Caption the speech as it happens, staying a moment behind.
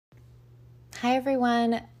Hi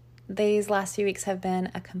everyone. These last few weeks have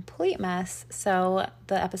been a complete mess, so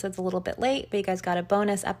the episode's a little bit late, but you guys got a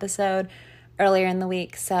bonus episode earlier in the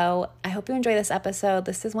week. So I hope you enjoy this episode.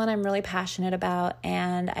 This is one I'm really passionate about,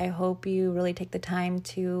 and I hope you really take the time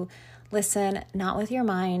to listen, not with your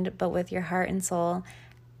mind, but with your heart and soul,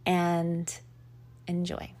 and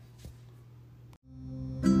enjoy.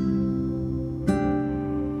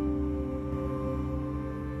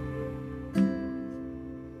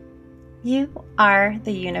 You are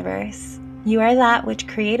the universe. You are that which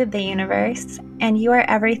created the universe, and you are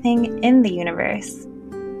everything in the universe.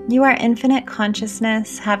 You are infinite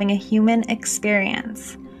consciousness having a human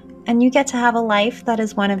experience, and you get to have a life that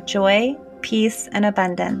is one of joy, peace, and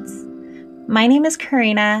abundance. My name is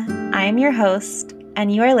Karina. I am your host,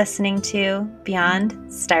 and you are listening to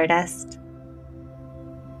Beyond Stardust.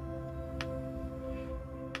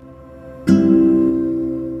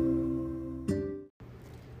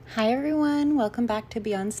 Hi everyone, welcome back to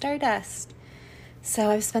Beyond Stardust.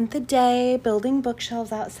 So I've spent the day building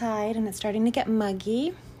bookshelves outside and it's starting to get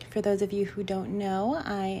muggy. For those of you who don't know,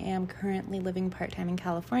 I am currently living part-time in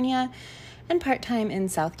California and part-time in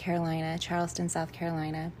South Carolina, Charleston, South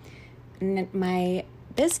Carolina. And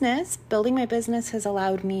building my business has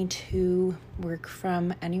allowed me to work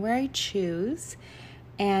from anywhere I choose.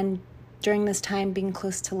 And during this time, being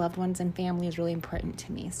close to loved ones and family is really important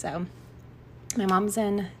to me. So my mom's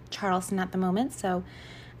in Charleston at the moment, so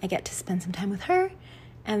I get to spend some time with her.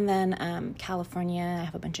 And then California, I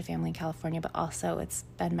have a bunch of family in California, but also it's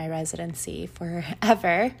been my residency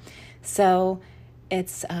forever. So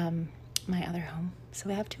it's my other home. So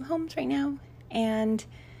we have two homes right now. And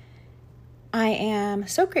I am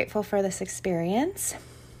so grateful for this experience.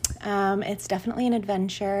 It's definitely an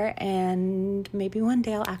adventure, and maybe one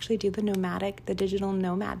day I'll actually do the digital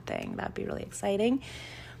nomad thing. That'd be really exciting.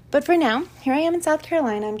 But for now, here I am in South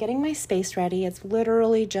Carolina. I'm getting my space ready. It's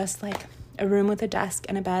literally just like a room with a desk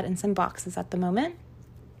and a bed and some boxes at the moment.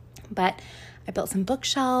 But I built some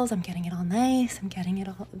bookshelves. I'm getting it all nice. I'm getting it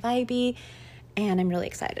all vibey, and I'm really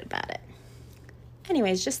excited about it.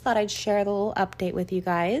 Anyways, just thought I'd share the little update with you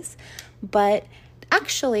guys. But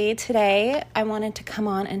actually, today I wanted to come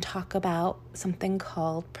on and talk about something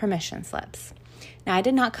called permission slips. Now, I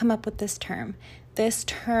did not come up with this term. This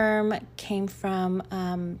term came from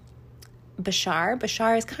Bashar.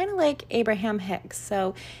 Bashar is kind of like Abraham Hicks.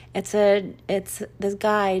 So it's this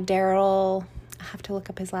guy, Daryl, I have to look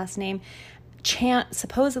up his last name,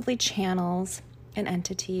 supposedly channels an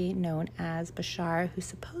entity known as Bashar, who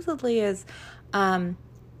supposedly is from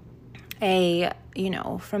an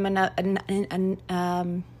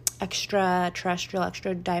extraterrestrial,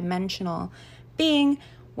 extra dimensional being.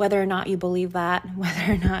 Whether or not you believe that,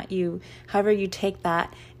 however you take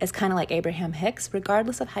that, is kind of like Abraham Hicks.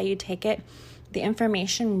 Regardless of how you take it, the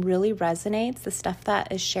information really resonates. The stuff that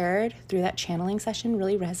is shared through that channeling session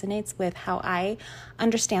really resonates with how I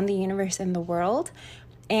understand the universe and the world.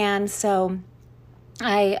 And so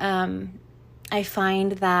I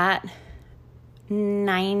find that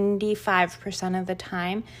 95% of the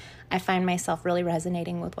time, I find myself really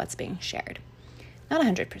resonating with what's being shared. Not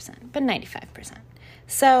 100%, but 95%.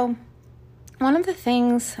 So one of the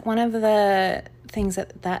things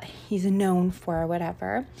that he's known for or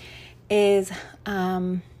whatever is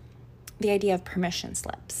the idea of permission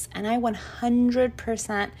slips. And I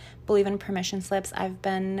 100% believe in permission slips. I've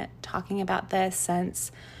been talking about this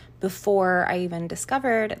since before I even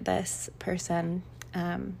discovered this person,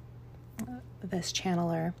 this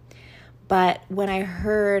channeler. But when I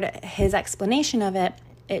heard his explanation of it,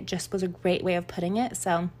 it just was a great way of putting it.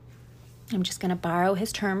 So I'm just going to borrow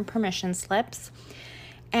his term, permission slips.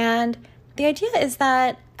 And the idea is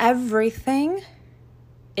that everything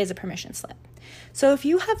is a permission slip. So if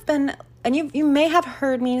you have been, and you may have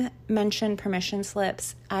heard me mention permission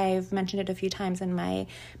slips. I've mentioned it a few times in my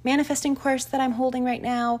manifesting course that I'm holding right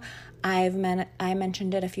now. I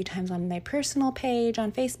mentioned it a few times on my personal page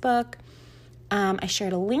on Facebook. I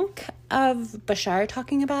shared a link of Bashar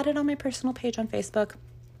talking about it on my personal page on Facebook.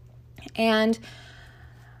 And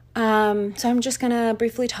so I'm just going to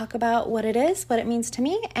briefly talk about what it is, what it means to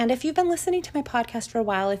me. And if you've been listening to my podcast for a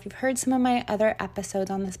while, if you've heard some of my other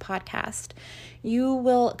episodes on this podcast, you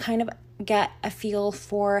will kind of get a feel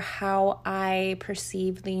for how I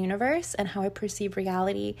perceive the universe and how I perceive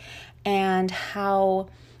reality and how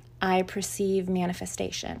I perceive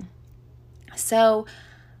manifestation. So,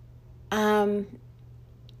 from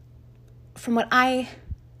what I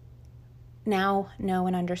now know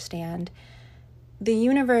and understand, the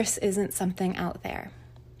universe isn't something out there.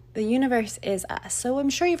 The universe is us. So I'm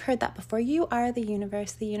sure you've heard that before. You are the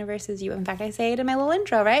universe. The universe is you. In fact, I say it in my little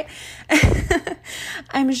intro, right?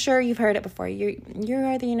 I'm sure you've heard it before. You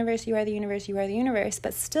are the universe. You are the universe. You are the universe.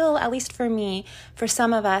 But still, at least for me, for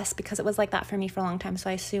some of us, because it was like that for me for a long time, so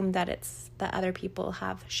I assume that it's that other people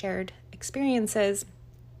have shared experiences.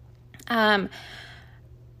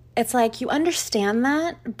 It's like you understand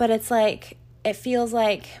that, but it's like it feels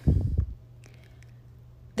like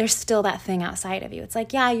there's still that thing outside of you. It's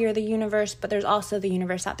like, yeah, you're the universe, but there's also the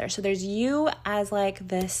universe out there. So there's you as like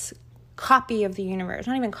this copy of the universe.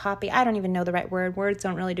 Not even copy. I don't even know the right word. Words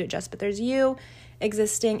don't really do it justice. But there's you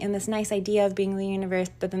existing in this nice idea of being the universe,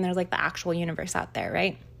 but then there's like the actual universe out there,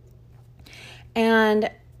 right? And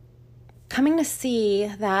coming to see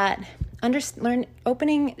that,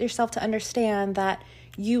 opening yourself to understand that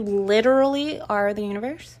you literally are the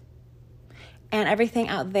universe. And everything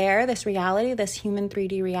out there, this reality, this human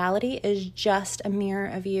 3D reality, is just a mirror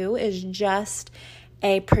of you, is just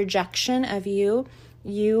a projection of you.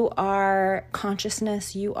 You are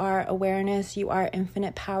consciousness, you are awareness, you are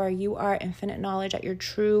infinite power, you are infinite knowledge at your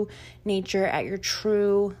true nature, at your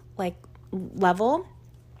true level.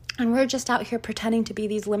 And we're just out here pretending to be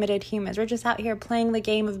these limited humans. We're just out here playing the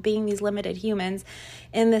game of being these limited humans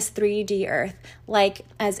in this 3D earth, like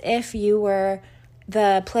as if you were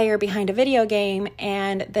the player behind a video game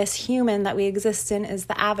and this human that we exist in is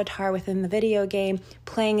the avatar within the video game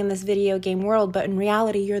playing in this video game world. But in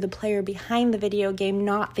reality, you're the player behind the video game,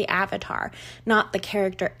 not the avatar, not the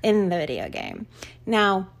character in the video game.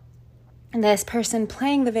 Now, this person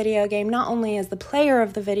playing the video game not only is the player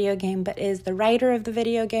of the video game, but is the writer of the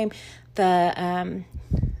video game, the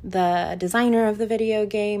designer of the video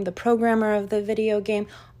game, the programmer of the video game,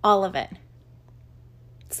 all of it.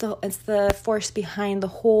 So it's the force behind the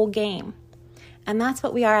whole game. And that's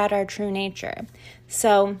what we are at our true nature.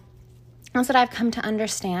 So that's what I've come to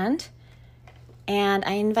understand. And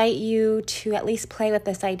I invite you to at least play with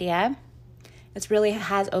this idea. It really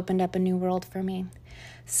has opened up a new world for me.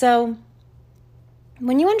 So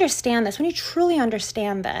when you understand this, when you truly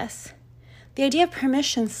understand this, the idea of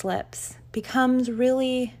permission slips becomes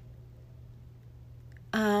really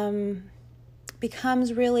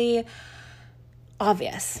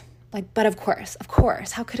obvious. But of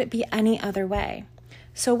course, how could it be any other way?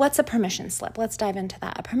 So what's a permission slip? Let's dive into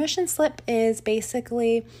that. A permission slip is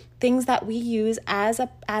basically things that we use as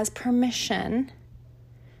permission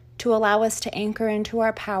to allow us to anchor into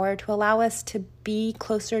our power, to allow us to be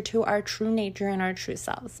closer to our true nature and our true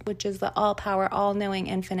selves, which is the all-power, all-knowing,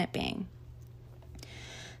 infinite being.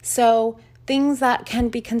 So things that can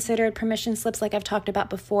be considered permission slips, like I've talked about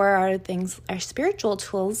before, are spiritual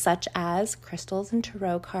tools such as crystals and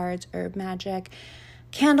tarot cards, herb magic,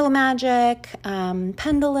 candle magic,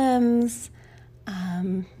 pendulums,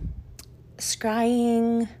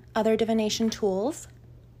 scrying, other divination tools.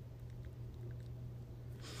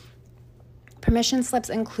 Permission slips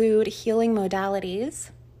include healing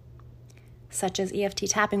modalities, such as EFT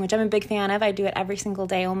tapping, which I'm a big fan of. I do it every single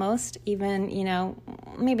day almost, even,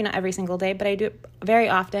 maybe not every single day, but I do it very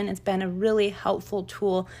often. It's been a really helpful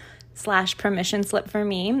tool / permission slip for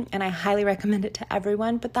me, and I highly recommend it to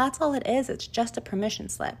everyone. But that's all it is. It's just a permission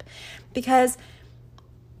slip. Because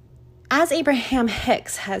as Abraham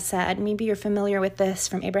Hicks has said, maybe you're familiar with this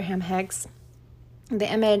from Abraham Hicks, the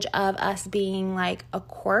image of us being like a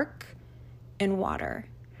cork in water.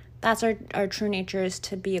 That's our true nature, is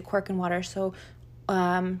to be a cork in water. So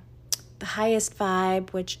the highest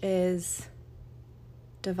vibe, which is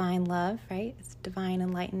divine love, right? It's divine,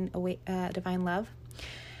 enlightened, divine love.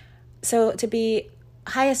 So to be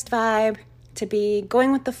highest vibe, to be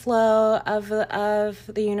going with the flow of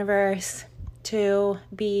the universe, to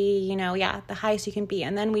be, the highest you can be.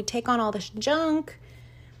 And then we take on all this junk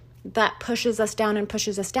that pushes us down and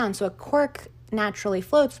pushes us down. So a cork naturally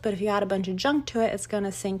floats, but if you add a bunch of junk to it, it's going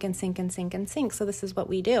to sink and sink and sink and sink. So this is what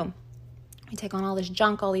we do. We take on all this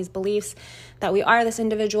junk, all these beliefs that we are this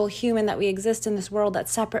individual human, that we exist in this world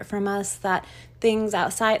that's separate from us, that things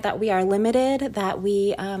outside, that we are limited, that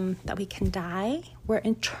we can die. We're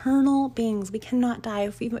eternal beings. We cannot die.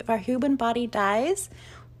 If our human body dies,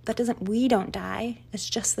 we don't die. It's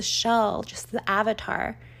just the shell, just the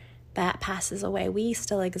avatar that passes away. We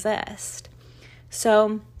still exist.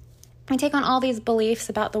 So we take on all these beliefs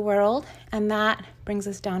about the world, and that brings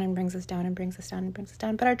us down and brings us down and brings us down and brings us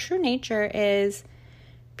down. But our true nature is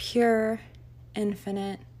pure,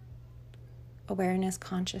 infinite awareness,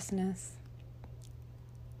 consciousness.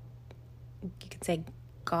 You could say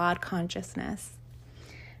God consciousness.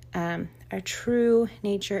 Our true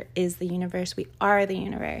nature is the universe. We are the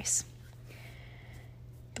universe.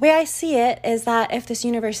 The way I see it is that if this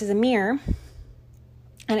universe is a mirror,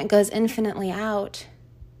 and it goes infinitely out,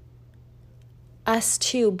 us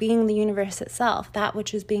too, being the universe itself, that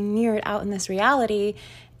which is being mirrored out in this reality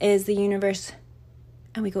is the universe,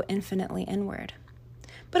 and we go infinitely inward.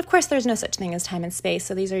 But of course, there's no such thing as time and space,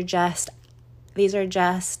 so these are just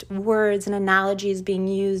words and analogies being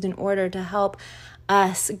used in order to help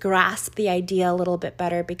us grasp the idea a little bit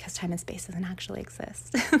better, because time and space doesn't actually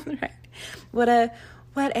exist. Right? What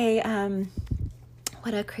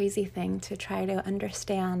a crazy thing to try to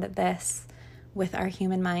understand this with our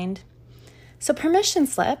human mind. So permission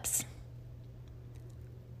slips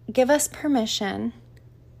give us permission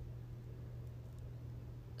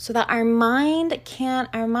so that our mind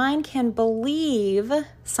can believe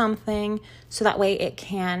something, so that way it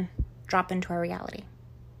can drop into our reality.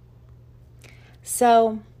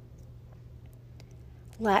 So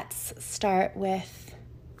let's start with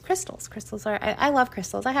crystals. I love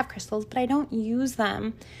crystals. I have crystals, but I don't use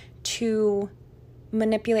them to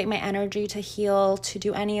manipulate my energy, to heal, to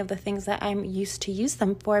do any of the things that I'm used to use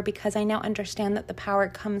them for, because I now understand that the power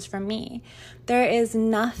comes from me. There is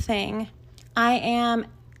nothing. I am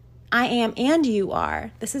and you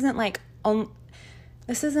are. This isn't like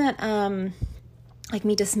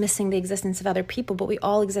me dismissing the existence of other people, but we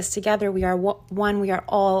all exist together. We are one. We are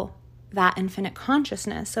all that infinite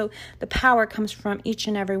consciousness. So the power comes from each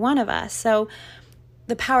and every one of us. So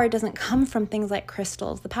the power doesn't come from things like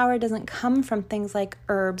crystals. The power doesn't come from things like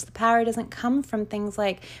herbs. The power doesn't come from things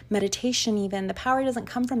like meditation even. The power doesn't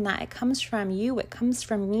come from that. It comes from you. It comes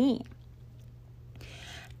from me.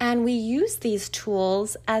 And we use these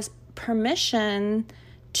tools as permission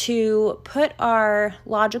to put our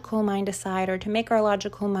logical mind aside, or to make our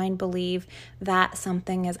logical mind believe that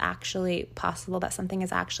something is actually possible, that something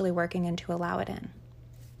is actually working, and to allow it in.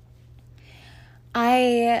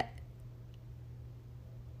 I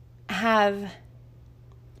have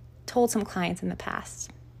told some clients in the past,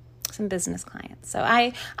 some business clients. So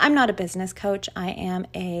I'm not a business coach. I am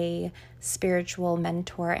a spiritual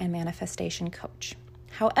mentor and manifestation coach.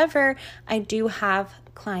 However, I do have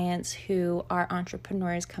clients who are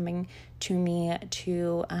entrepreneurs coming to me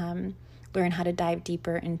to learn how to dive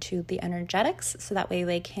deeper into the energetics, so that way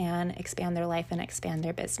they can expand their life and expand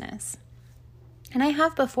their business. And I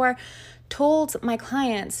have before told my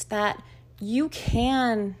clients that you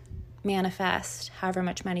can manifest however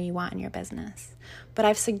much money you want in your business, but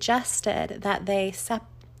I've suggested that they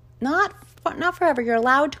not forever. You're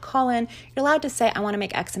allowed to call in. You're allowed to say, I want to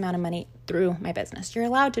make X amount of money through my business. You're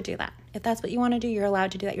allowed to do that. If that's what you want to do, you're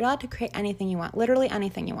allowed to do that. You're allowed to create anything you want, literally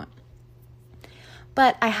anything you want.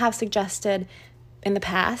 But I have suggested in the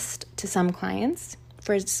past to some clients,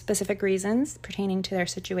 for specific reasons pertaining to their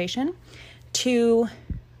situation, to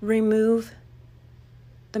remove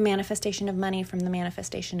the manifestation of money from the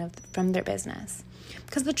manifestation from their business.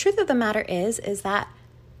 Because the truth of the matter is that,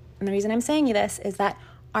 and the reason I'm saying this is that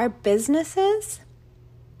our businesses,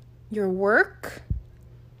 your work,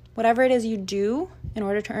 whatever it is you do in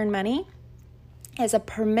order to earn money, is a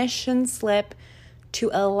permission slip to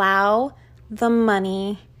allow the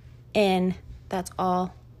money in that's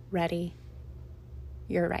already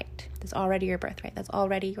your right. That's already your birthright. That's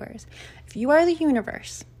already yours. If you are the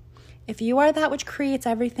universe, if you are that which creates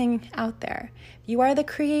everything out there, if you are the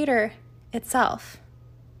creator itself,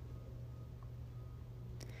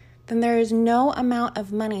 then there is no amount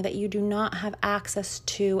of money that you do not have access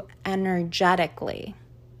to energetically.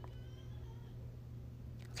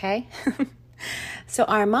 Okay? So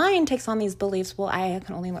our mind takes on these beliefs, well, I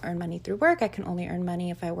can only earn money through work. I can only earn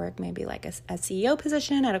money if I work maybe like a CEO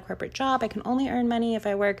position at a corporate job. I can only earn money if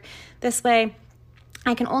I work this way.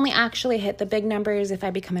 I can only actually hit the big numbers if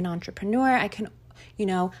I become an entrepreneur.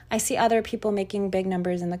 I see other people making big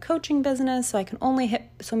numbers in the coaching business, so I can only hit,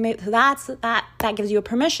 that gives you a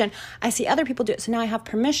permission. I see other people do it, so now I have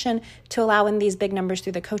permission to allow in these big numbers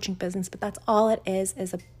through the coaching business, but that's all it is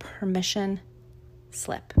a permission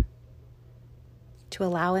slip to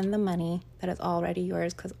allow in the money that is already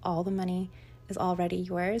yours, because all the money is already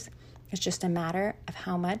yours. It's just a matter of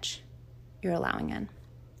how much you're allowing in.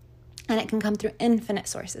 And it can come through infinite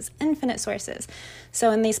sources.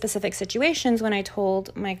 So in these specific situations, when I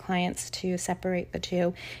told my clients to separate the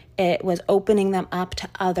two, it was opening them up to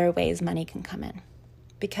other ways money can come in.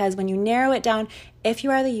 Because when you narrow it down, if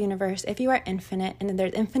you are the universe, if you are infinite, and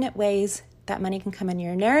there's infinite ways that money can come in,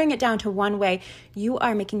 you're narrowing it down to one way, you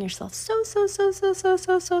are making yourself so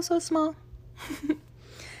small.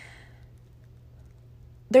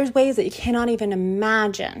 There's ways that you cannot even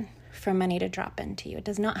imagine for money to drop into you. It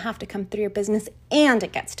does not have to come through your business, and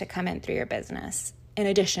it gets to come in through your business in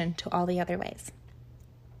addition to all the other ways.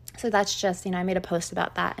 So that's just, I made a post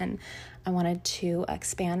about that, and I wanted to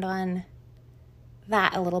expand on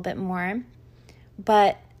that a little bit more.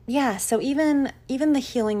 But yeah, so even the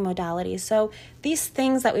healing modalities. So these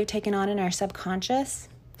things that we've taken on in our subconscious,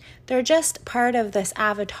 they're just part of this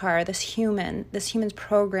avatar, this human's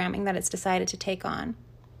programming that it's decided to take on.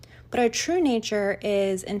 But our true nature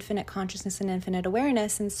is infinite consciousness and infinite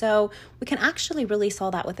awareness, and so we can actually release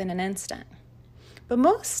all that within an instant. But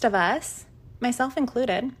most of us, myself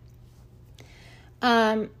included,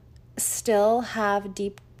 still have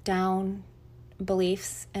deep down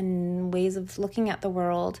beliefs and ways of looking at the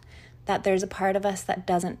world that there's a part of us that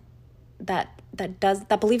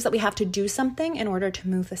believes that we have to do something in order to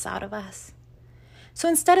move this out of us. So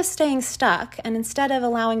instead of staying stuck and instead of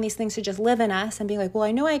allowing these things to just live in us and being like, well,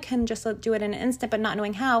 I know I can just do it in an instant, but not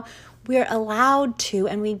knowing how, we're allowed to,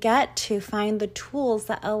 and we get to find the tools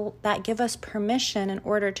that give us permission in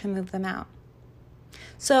order to move them out.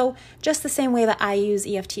 So just the same way that I use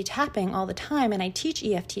EFT tapping all the time, and I teach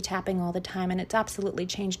EFT tapping all the time, and it's absolutely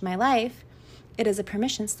changed my life, it is a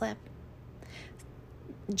permission slip.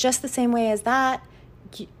 Just the same way as that,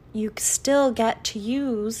 you still get to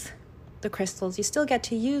use the crystals, you still get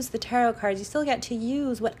to use the tarot cards, you still get to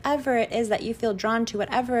use whatever it is that you feel drawn to,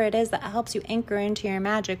 whatever it is that helps you anchor into your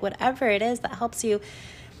magic, whatever it is that helps you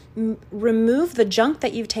remove the junk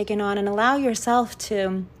that you've taken on and allow yourself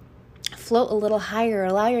to float a little higher,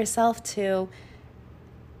 allow yourself to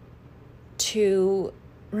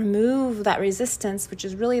remove that resistance, which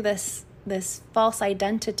is really this false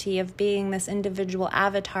identity of being this individual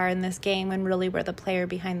avatar in this game when really we're the player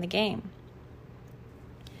behind the game.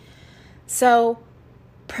 So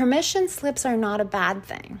permission slips are not a bad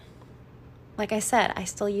thing. Like I said, I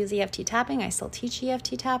still use EFT tapping. I still teach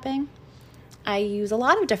EFT tapping. I use a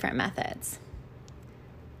lot of different methods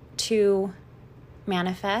to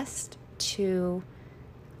manifest, to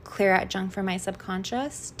clear out junk from my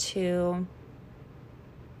subconscious, to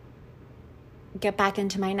get back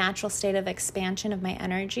into my natural state of expansion of my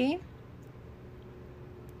energy.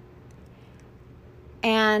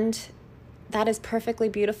 And that is perfectly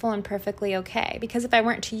beautiful and perfectly okay. Because if I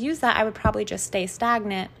weren't to use that, I would probably just stay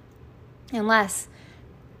stagnant unless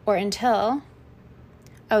or until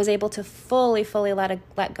I was able to fully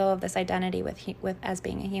let go of this identity with as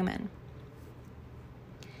being a human.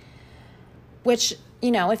 Which,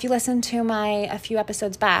 if you listen to a few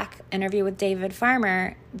episodes back interview with David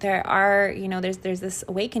Farmer, there's this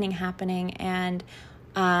awakening happening, and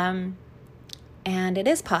it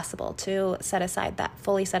is possible to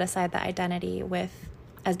fully set aside that identity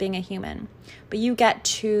as being a human. But you get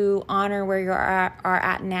to honor where you are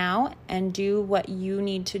at now and do what you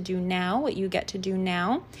need to do now, what you get to do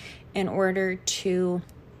now in order to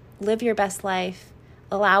live your best life,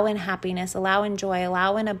 allow in happiness, allow in joy,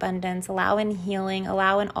 allow in abundance, allow in healing,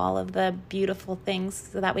 allow in all of the beautiful things,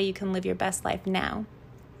 so that way you can live your best life now.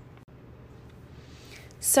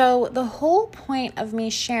 So the whole point of me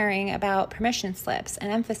sharing about permission slips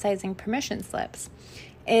and emphasizing permission slips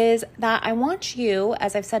is that I want you,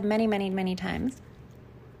 as I've said many, many, many times,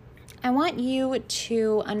 I want you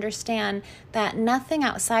to understand that nothing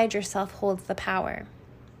outside yourself holds the power.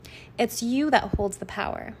 It's you that holds the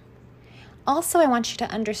power. Also, I want you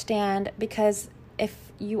to understand, because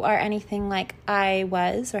if you are anything like I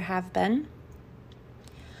was or have been,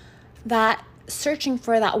 that searching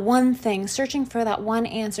for that one thing, searching for that one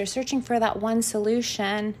answer, searching for that one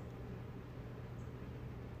solution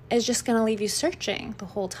is just going to leave you searching the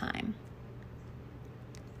whole time.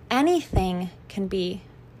 Anything can be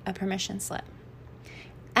a permission slip.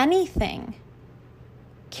 Anything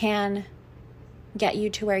can get you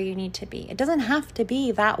to where you need to be. It doesn't have to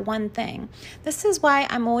be that one thing. This is why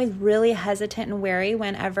I'm always really hesitant and wary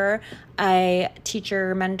whenever a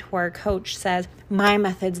teacher, mentor, coach says, my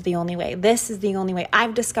method's the only way. This is the only way.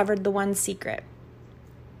 I've discovered the one secret.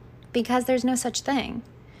 Because there's no such thing.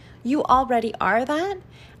 You already are that,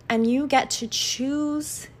 and you get to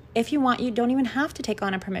choose. If you want, you don't even have to take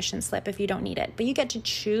on a permission slip if you don't need it, but you get to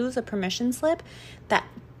choose a permission slip that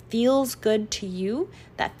feels good to you,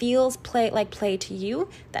 that feels play to you,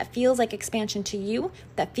 that feels like expansion to you,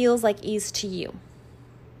 that feels like ease to you.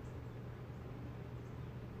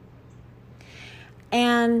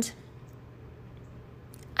 And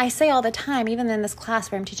I say all the time, even in this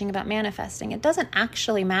class where I'm teaching about manifesting, it doesn't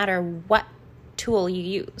actually matter what tool you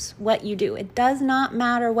use, what you do. It does not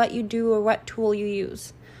matter what you do or what tool you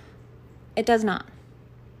use. It does not.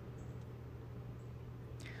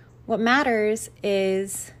 What matters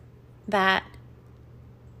is that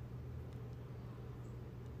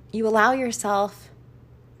you allow yourself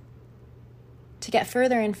to get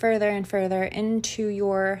further and further and further into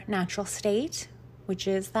your natural state, which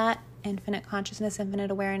is that infinite consciousness, infinite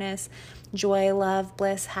awareness, joy, love,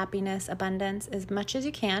 bliss, happiness, abundance, as much as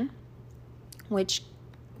you can, which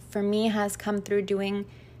for me has come through doing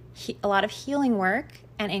a lot of healing work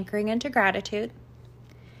and anchoring into gratitude.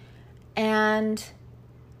 And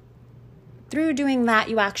through doing that,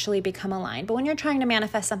 you actually become aligned. But when you're trying to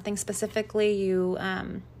manifest something specifically, you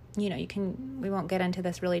can, we won't get into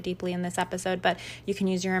this really deeply in this episode, but you can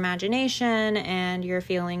use your imagination and your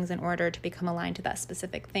feelings in order to become aligned to that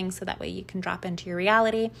specific thing. So that way you can drop into your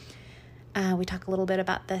reality. We talk a little bit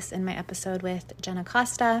about this in my episode with Jenna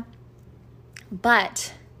Costa,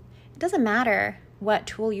 but it doesn't matter what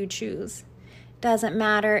tool you choose. It doesn't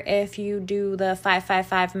matter if you do the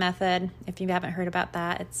 5-5-5 method. If you haven't heard about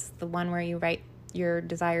that, it's the one where you write your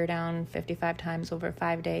desire down 55 times over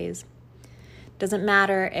 5 days. Doesn't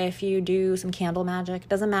matter if you do some candle magic. It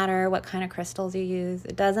doesn't matter what kind of crystals you use.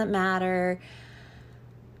 It doesn't matter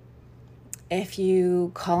if you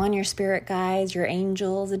call on your spirit guides, your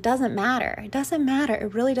angels. It doesn't matter. It doesn't matter.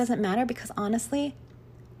 It really doesn't matter, because honestly,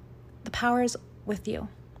 the power is with you.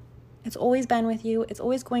 It's always been with you. It's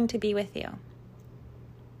always going to be with you.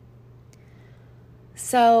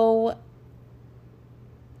 So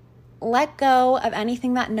let go of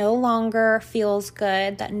anything that no longer feels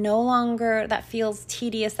good, that feels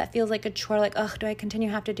tedious, that feels like a chore, like, oh, do I continue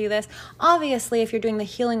to have to do this? Obviously, if you're doing the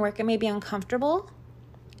healing work, it may be uncomfortable.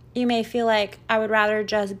 You may feel like, I would rather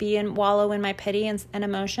just be and wallow in my pity and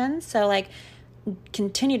emotions. So like,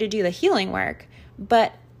 continue to do the healing work.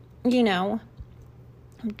 But, journaling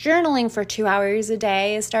for 2 hours a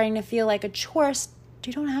day is starting to feel like a chore.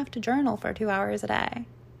 You don't have to journal for 2 hours a day.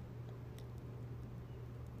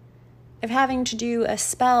 If having to do a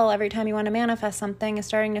spell every time you want to manifest something is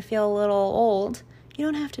starting to feel a little old, you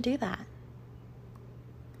don't have to do that.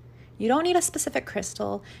 You don't need a specific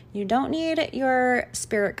crystal. You don't need your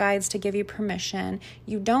spirit guides to give you permission.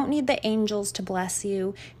 You don't need the angels to bless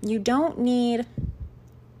you. You don't need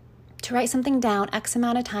to write something down X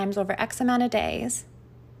amount of times over X amount of days.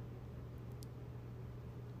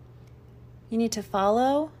 You get to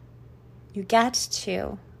follow your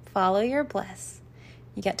bliss.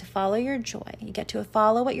 You get to follow your joy. You get to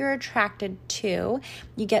follow what you're attracted to.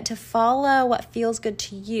 You get to follow what feels good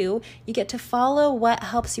to you. You get to follow what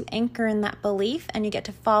helps you anchor in that belief. And you get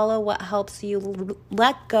to follow what helps you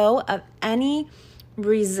let go of any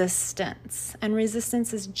resistance. And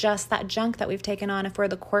resistance is just that junk that we've taken on. If we're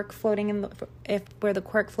the cork floating in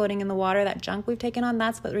the water, that junk we've taken on,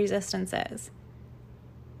 that's what resistance is.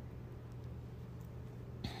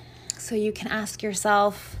 So you can ask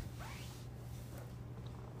yourself,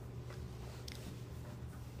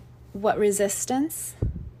 what resistance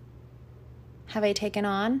have I taken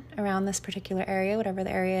on around this particular area, whatever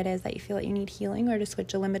the area it is that you feel that you need healing, or to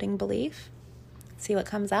switch a limiting belief? See what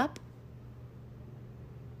comes up.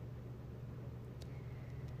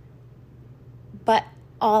 But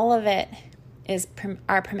all of it is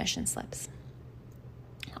our permission slips.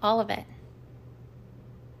 All of it.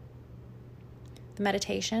 The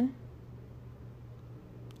meditation.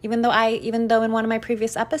 Even though in one of my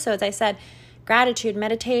previous episodes I said gratitude,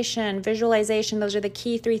 meditation, visualization, those are the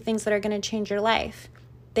key 3 things that are going to change your life.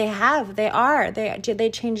 They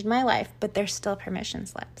changed my life, but they're still permission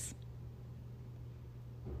slips.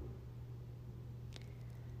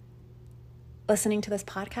 Listening to this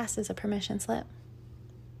podcast is a permission slip.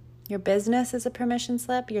 Your business is a permission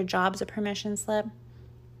slip. Your job's a permission slip.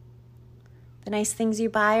 The nice things you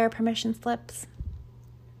buy are permission slips.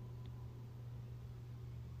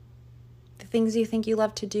 Things you think you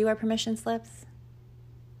love to do are permission slips.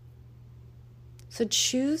 So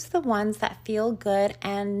choose the ones that feel good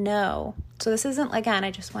and know. So this isn't, again,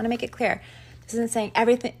 I just want to make it clear. This isn't saying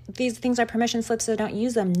these things are permission slips, so don't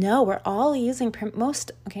use them. No, we're all using,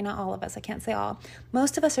 not all of us, I can't say all.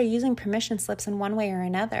 Most of us are using permission slips in one way or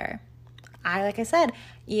another. Like I said,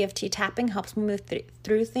 EFT tapping helps me move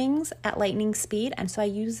through things at lightning speed, and so I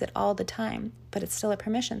use it all the time, but it's still a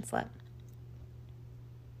permission slip.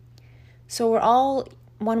 So we're all,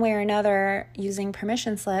 one way or another, using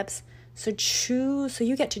permission slips. So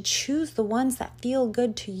you get to choose the ones that feel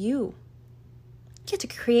good to you. You get to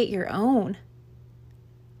create your own.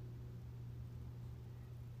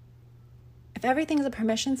 If everything's a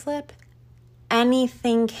permission slip,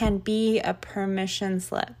 anything can be a permission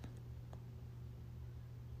slip.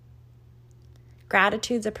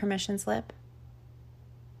 Gratitude's a permission slip.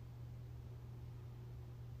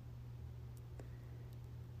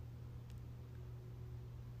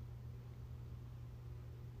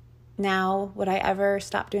 Now, would I ever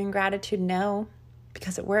stop doing gratitude? No,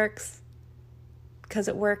 because it works.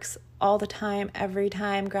 All the time, every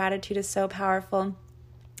time. Gratitude is so powerful.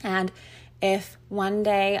 And If one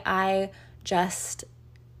day I just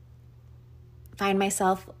find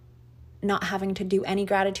myself not having to do any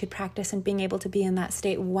gratitude practice and being able to be in that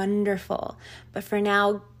state, wonderful. But for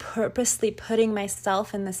now, purposely putting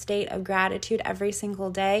myself in the state of gratitude every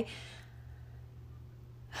single day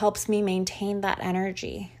helps me maintain that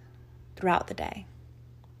energy throughout the day.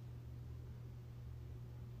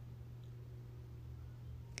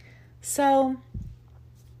 So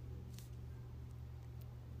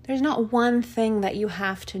there's not one thing that you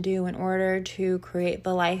have to do in order to create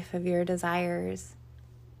the life of your desires,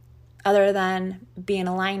 other than be in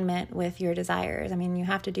alignment with your desires. I mean, you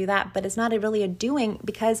have to do that, but it's not really a doing,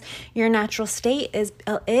 because your natural state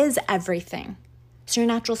is everything. So your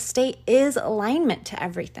natural state is alignment to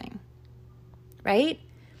everything, right?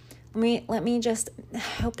 Let me just, I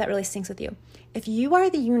hope that really sinks with you. If you are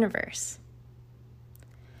the universe,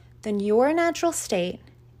 then your natural state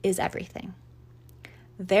is everything.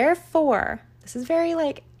 Therefore, this is very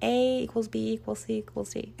like A equals B equals C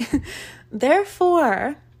equals D.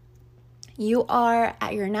 Therefore, you are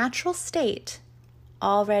at your natural state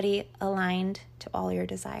already aligned to all your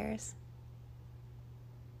desires.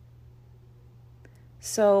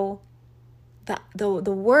 So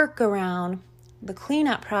the work around the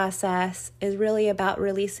cleanup process is really about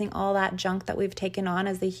releasing all that junk that we've taken on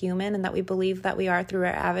as the human and that we believe that we are through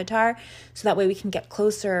our avatar, so that way we can get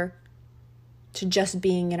closer to just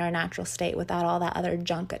being in our natural state without all that other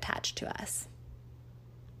junk attached to us.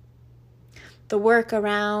 The work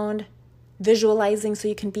around visualizing so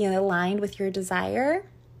you can be aligned with your desire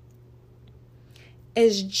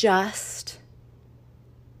is just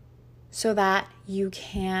so that you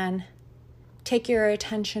can take your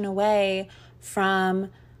attention away from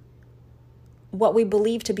what we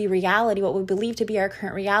believe to be reality, what we believe to be our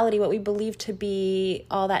current reality, what we believe to be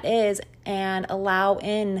all that is, and allow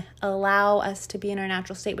us to be in our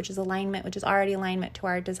natural state, which is alignment, which is already alignment to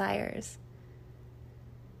our desires.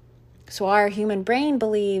 So our human brain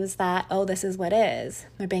believes that, oh, this is what is.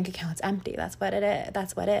 My bank account's empty. That's what it is.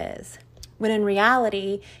 That's what is. When in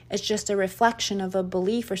reality, it's just a reflection of a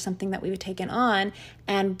belief or something that we've taken on.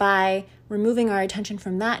 And by removing our attention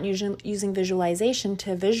from that and using visualization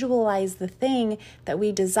to visualize the thing that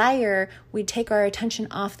we desire, we take our attention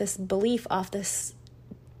off this belief, off this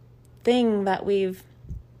thing that we've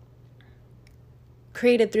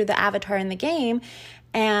created through the avatar in the game,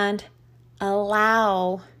 and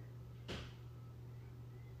allow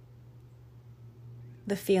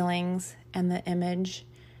the feelings and the image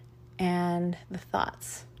and the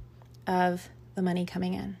thoughts of the money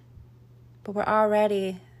coming in. But we're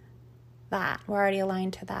already that. We're already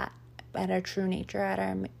aligned to that at our true nature, at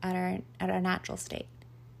our natural state.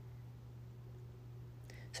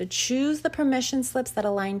 So choose the permission slips that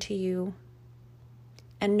align to you,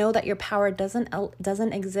 and know that your power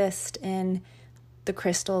doesn't exist in the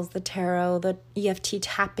crystals, the tarot, the EFT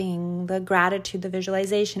tapping, the gratitude, the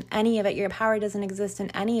visualization, any of it. Your power doesn't exist in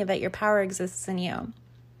any of it. Your power exists in you.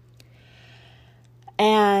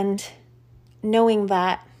 And knowing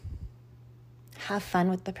that, have fun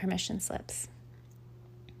with the permission slips.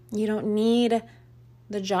 You don't need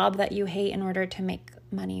the job that you hate in order to make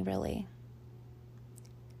money, really.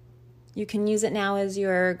 You can use it now as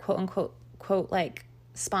your quote unquote, like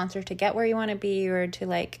sponsor to get where you want to be, or to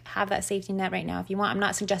like have that safety net right now if you want. I'm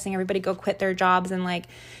not suggesting everybody go quit their jobs, and like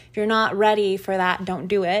if you're not ready for that, don't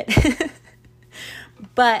do it.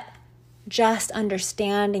 But just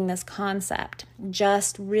understanding this concept,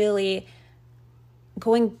 just really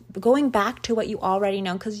going back to what you already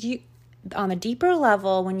know, because you, on a deeper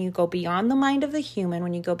level, when you go beyond the mind of the human,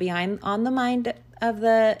 when you go beyond on the mind of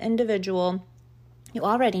the individual, you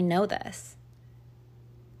already know this.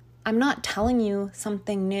 I'm not telling you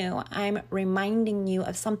something new. I'm reminding you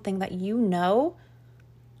of something that you know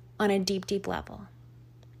on a deep, deep level.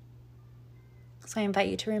 So I invite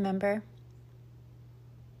you to remember,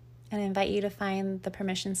 and I invite you to find the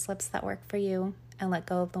permission slips that work for you and let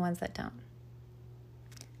go of the ones that don't.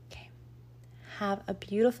 Okay. Have a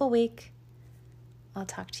beautiful week. I'll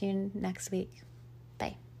talk to you next week.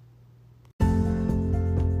 Bye.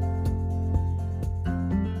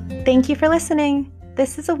 Thank you for listening.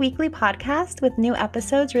 This is a weekly podcast with new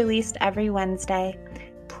episodes released every Wednesday.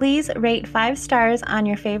 Please rate 5 stars on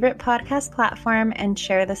your favorite podcast platform and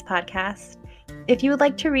share this podcast. If you would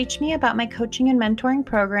like to reach me about my coaching and mentoring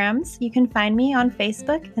programs, you can find me on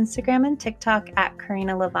Facebook, Instagram, and TikTok at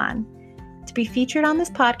Karina Levon. To be featured on this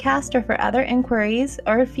podcast or for other inquiries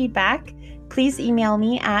or feedback, please email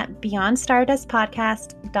me at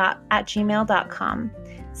beyondstardustpodcast@gmail.com.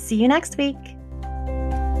 See you next week.